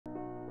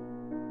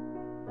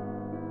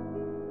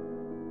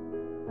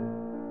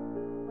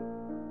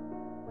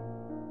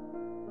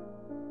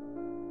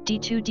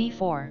d2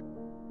 d4.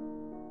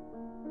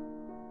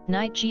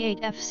 Knight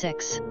g8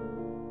 f6.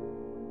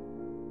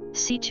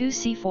 c2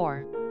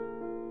 c4.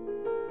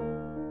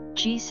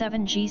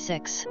 g7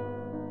 g6.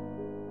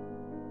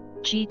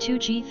 g2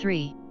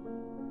 g3.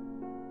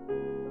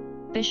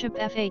 Bishop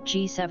f8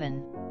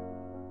 g7.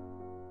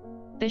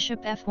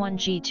 Bishop f1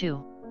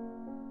 g2.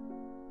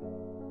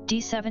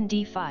 d7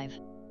 d5.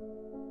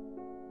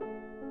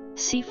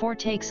 c4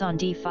 takes on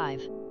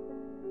d5.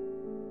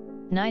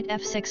 Knight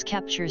f6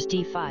 captures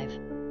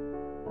d5.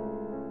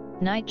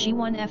 Knight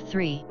g1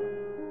 f3.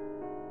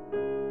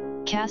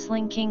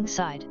 Castling king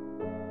side.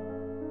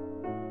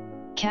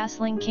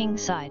 Castling king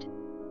side.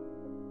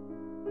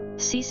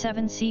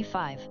 c7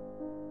 c5.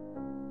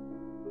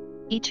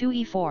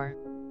 e2 e4.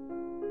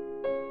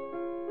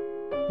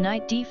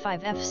 Knight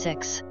d5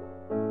 f6.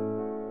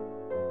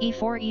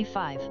 e4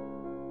 e5.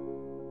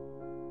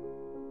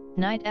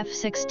 Knight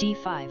f6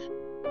 d5.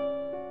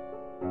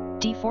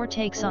 d4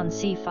 takes on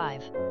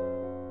c5.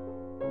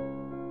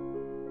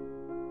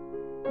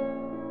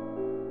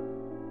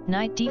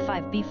 Knight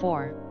d5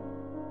 b4.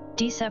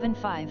 d7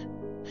 5.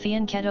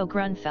 Fianchetto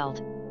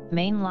Grunfeld,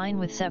 main line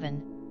with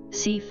 7,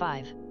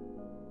 c5.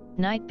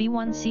 Knight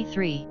b1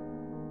 c3.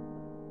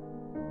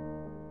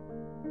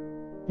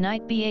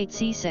 Knight b8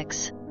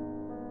 c6.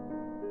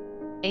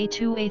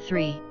 a2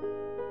 a3.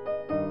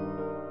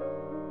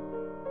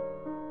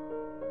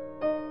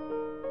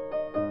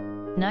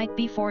 Knight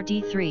b4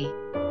 d3.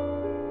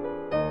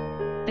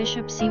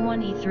 Bishop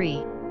c1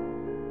 e3.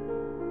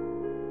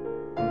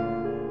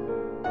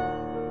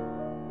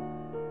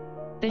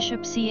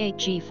 Bishop c8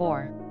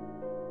 g4.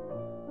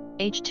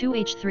 h2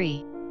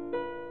 h3.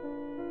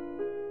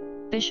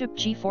 Bishop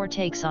g4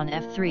 takes on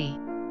f3.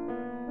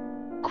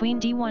 Queen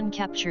d1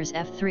 captures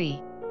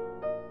f3.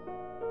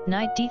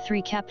 Knight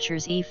d3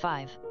 captures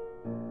e5.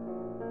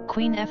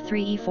 Queen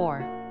f3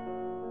 e4.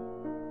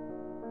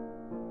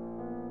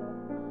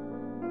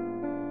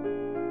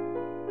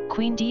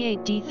 Queen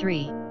d8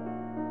 d3.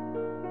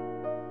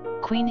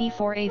 Queen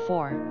e4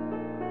 a4.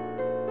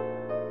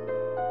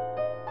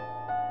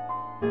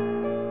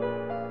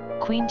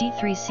 Queen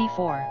d3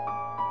 c4.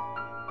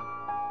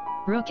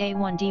 Rook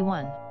a1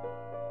 d1.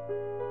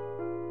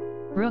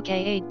 Rook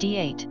a8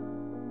 d8.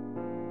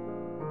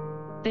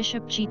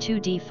 Bishop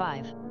g2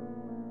 d5.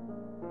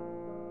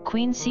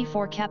 Queen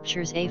c4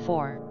 captures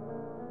a4.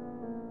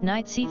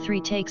 Knight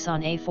c3 takes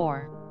on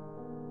a4.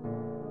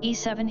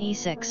 e7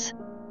 e6.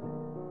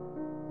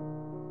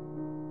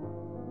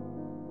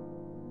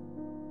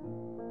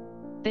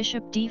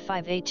 Bishop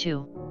d5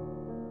 a2.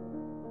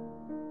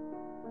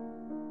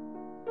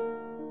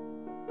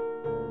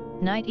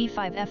 Knight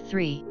e5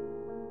 f3.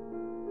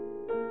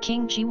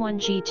 King g1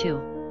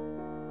 g2.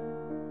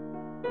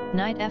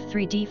 Knight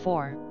f3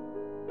 d4.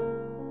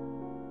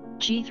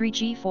 g3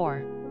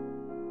 g4.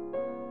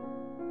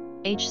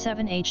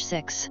 h7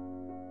 h6.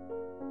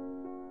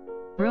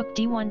 Rook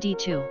d1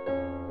 d2.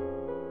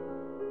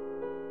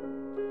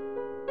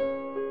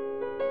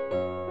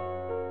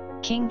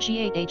 King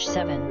g8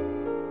 h7.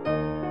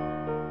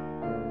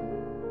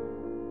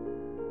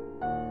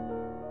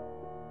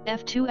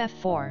 f2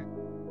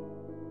 f4.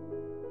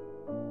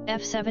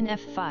 f7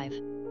 f5.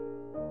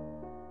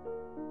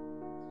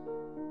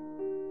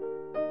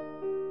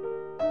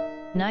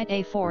 Knight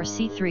a4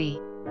 c3.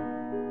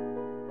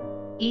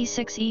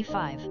 e6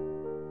 e5.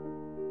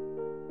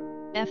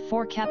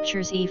 f4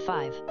 captures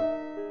e5.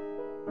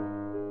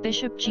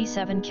 Bishop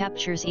g7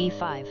 captures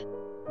e5.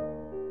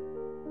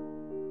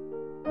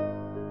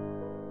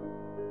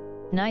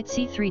 Knight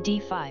c3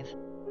 d5.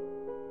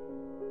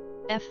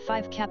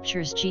 f5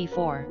 captures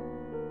g4.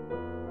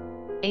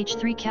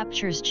 h3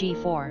 captures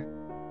g4.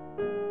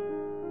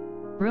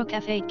 Rook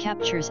f8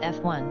 captures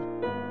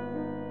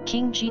f1.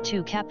 King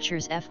g2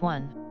 captures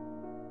f1.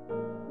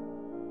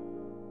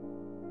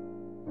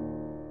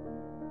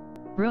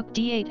 Rook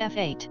d8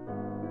 f8.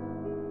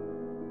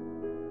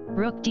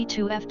 Rook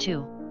d2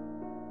 f2.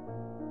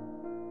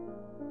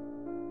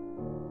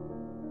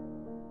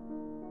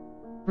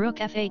 Rook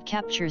f8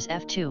 captures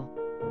f2.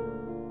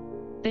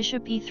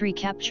 Bishop e3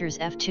 captures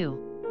f2.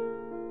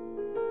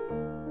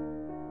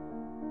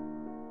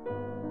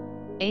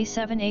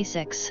 a7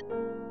 a6.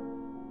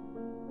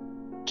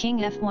 King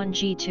f1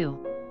 g2.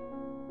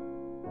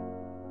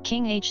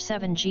 King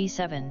h7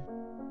 g7.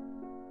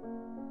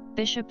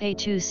 Bishop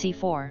a2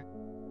 c4.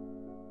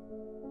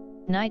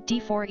 Knight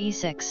d4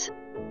 e6.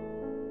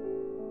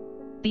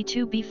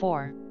 b2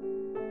 b4.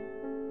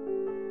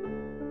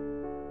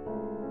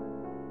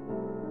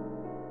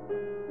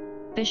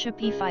 Bishop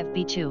e5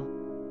 b2.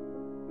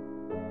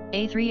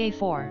 a3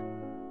 a4.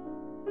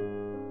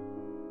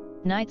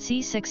 Knight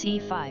c6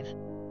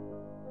 e5.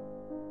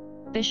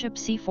 Bishop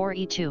c4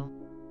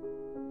 e2.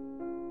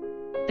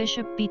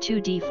 Bishop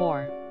b2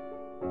 d4.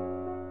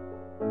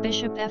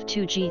 Bishop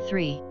f2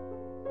 g3.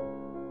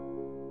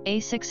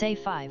 a6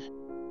 a5.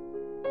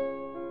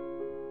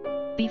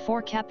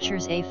 b4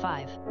 captures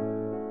a5.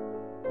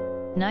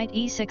 Knight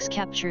e6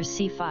 captures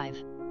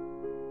c5.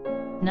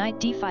 Knight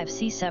d5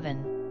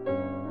 c7.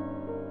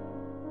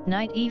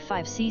 Knight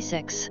e5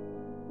 c6.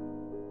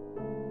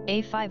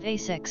 a5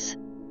 a6.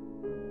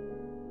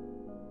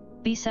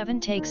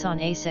 b7 takes on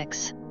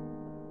a6.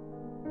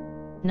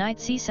 Knight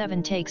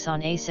c7 takes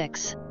on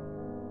a6.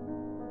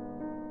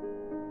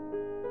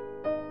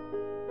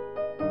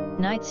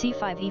 Knight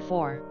c5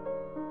 e4.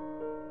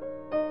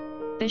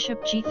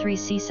 Bishop g3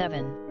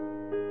 c7.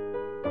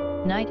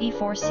 Knight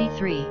e4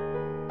 c3.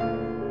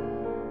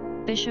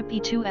 Bishop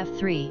e2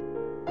 f3.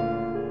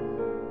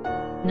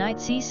 Knight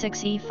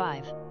c6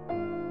 e5.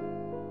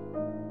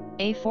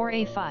 a4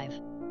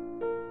 a5.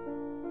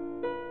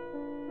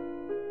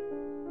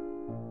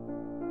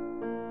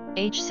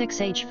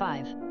 h6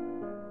 h5.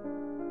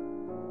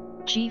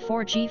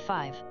 g4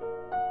 g5.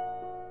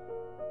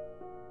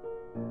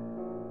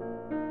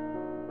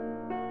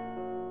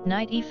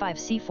 Knight e5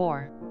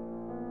 c4.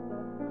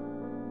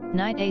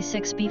 Knight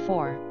a6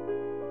 b4.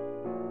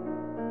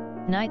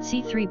 Knight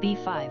c3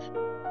 b5.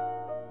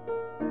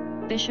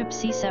 Bishop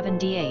c7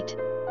 d8.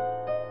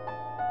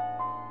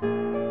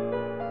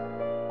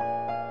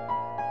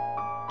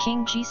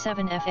 King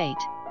g7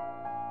 f8.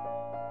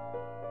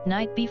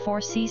 Knight b4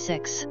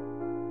 c6.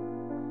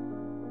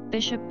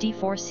 Bishop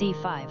d4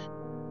 c5.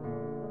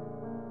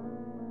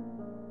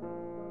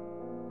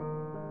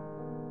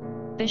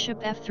 Bishop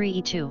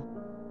f3 e2.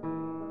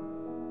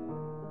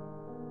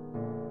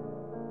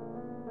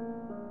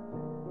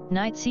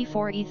 Knight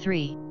c4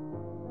 e3.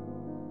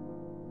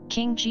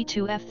 King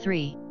g2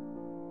 f3.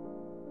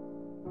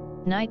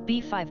 Knight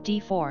b5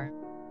 d4.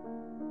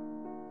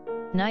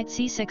 Knight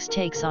c6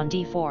 takes on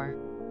d4.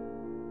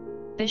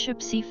 Bishop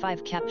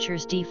c5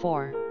 captures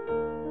d4.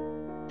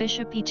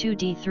 Bishop e2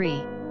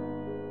 d3.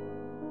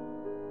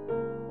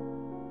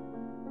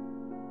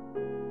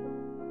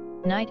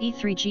 Knight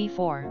e3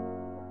 g4.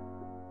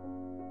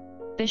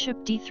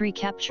 Bishop d3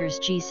 captures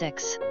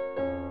g6.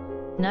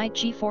 Knight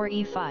g4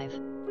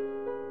 e5.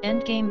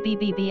 Endgame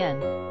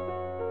BBBN.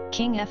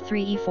 King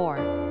f3 e4.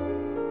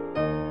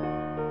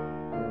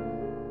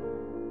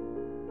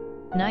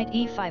 Knight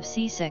e5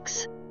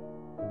 c6.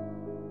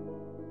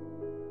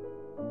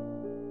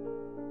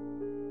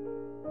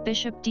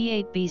 Bishop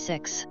d8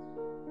 b6.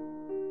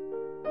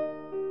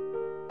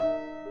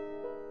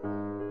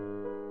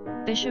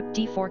 Bishop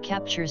d4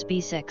 captures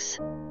b6.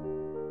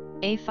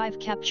 a5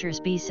 captures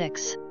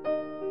b6.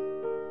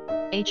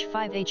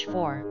 h5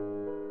 h4.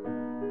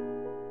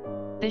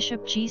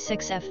 Bishop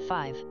g6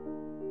 f5.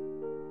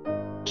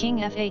 King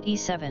f8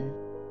 e7.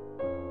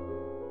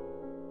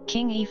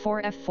 King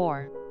e4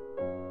 f4.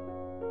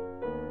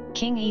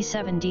 King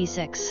e7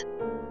 d6.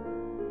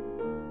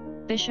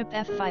 Bishop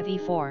f5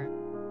 e4.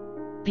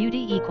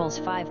 Beauty equals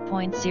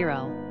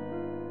 5.0.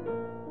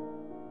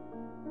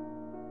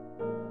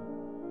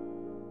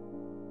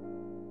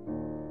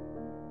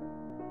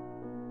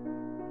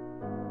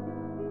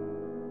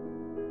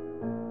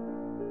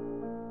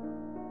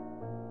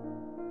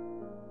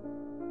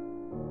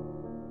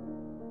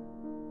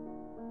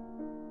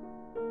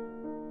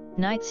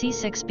 Knight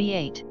c6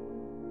 b8.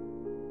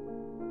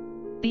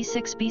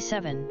 b6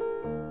 b7.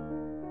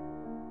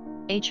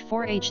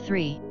 h4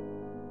 h3.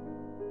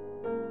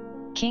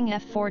 King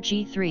f4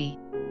 g3.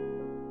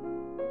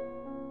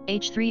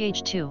 h3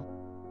 h2.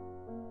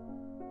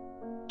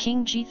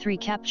 King g3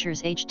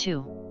 captures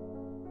h2.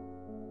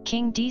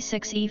 King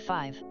d6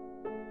 e5.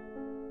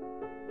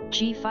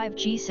 g5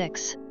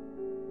 g6.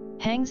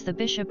 Hangs the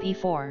bishop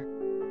e4.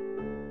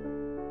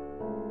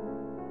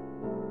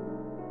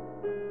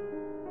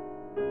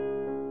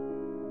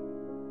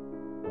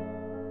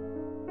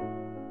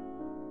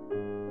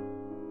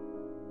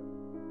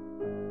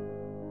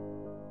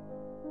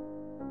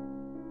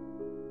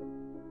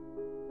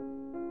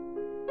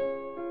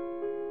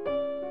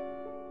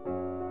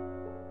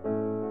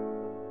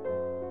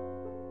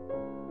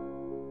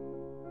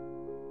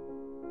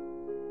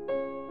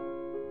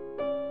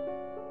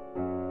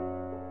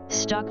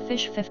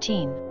 Stockfish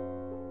 15.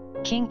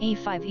 King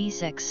e5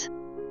 e6.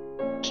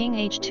 King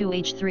h2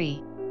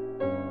 h3.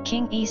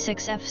 King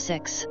e6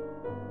 f6.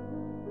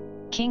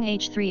 King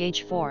h3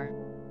 h4.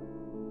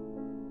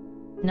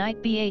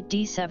 Knight b8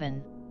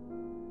 d7.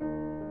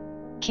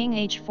 King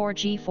h4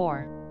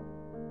 g4.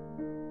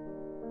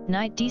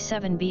 Knight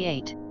d7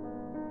 b8.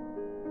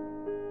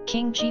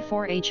 King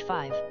g4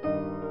 h5.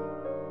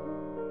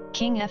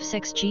 King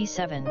f6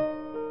 g7.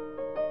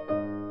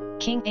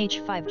 King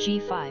h5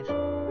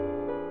 g5.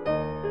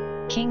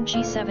 King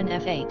g7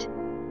 f8.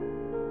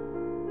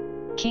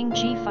 King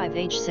g5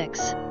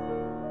 h6.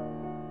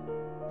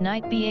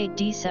 Knight b8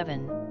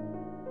 d7.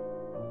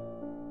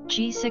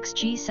 g6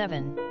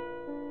 g7.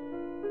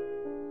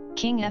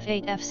 King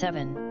f8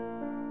 f7.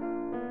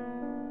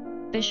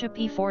 Bishop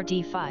e4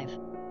 d5.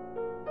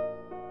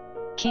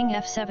 King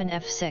f7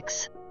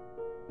 f6.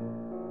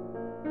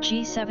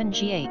 g7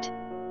 g8.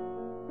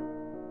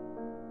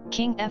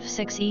 King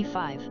f6 e5.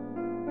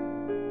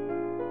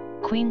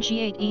 Queen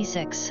g8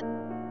 e6.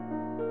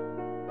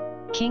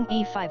 King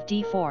e5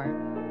 d4.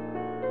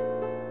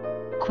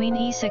 Queen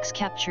e6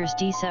 captures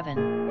d7.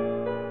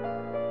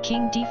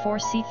 King d4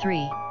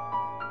 c3.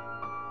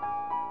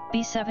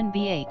 b7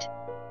 b8.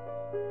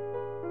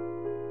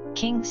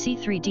 King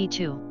c3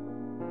 d2.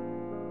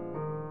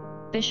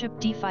 Bishop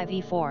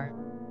d5 e4.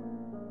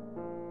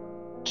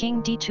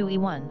 King d2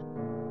 e1.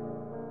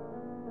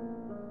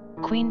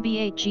 Queen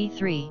b8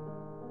 g3.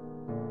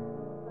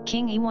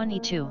 King e1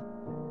 e2.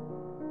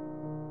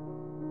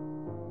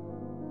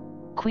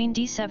 Queen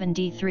d7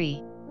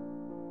 d3.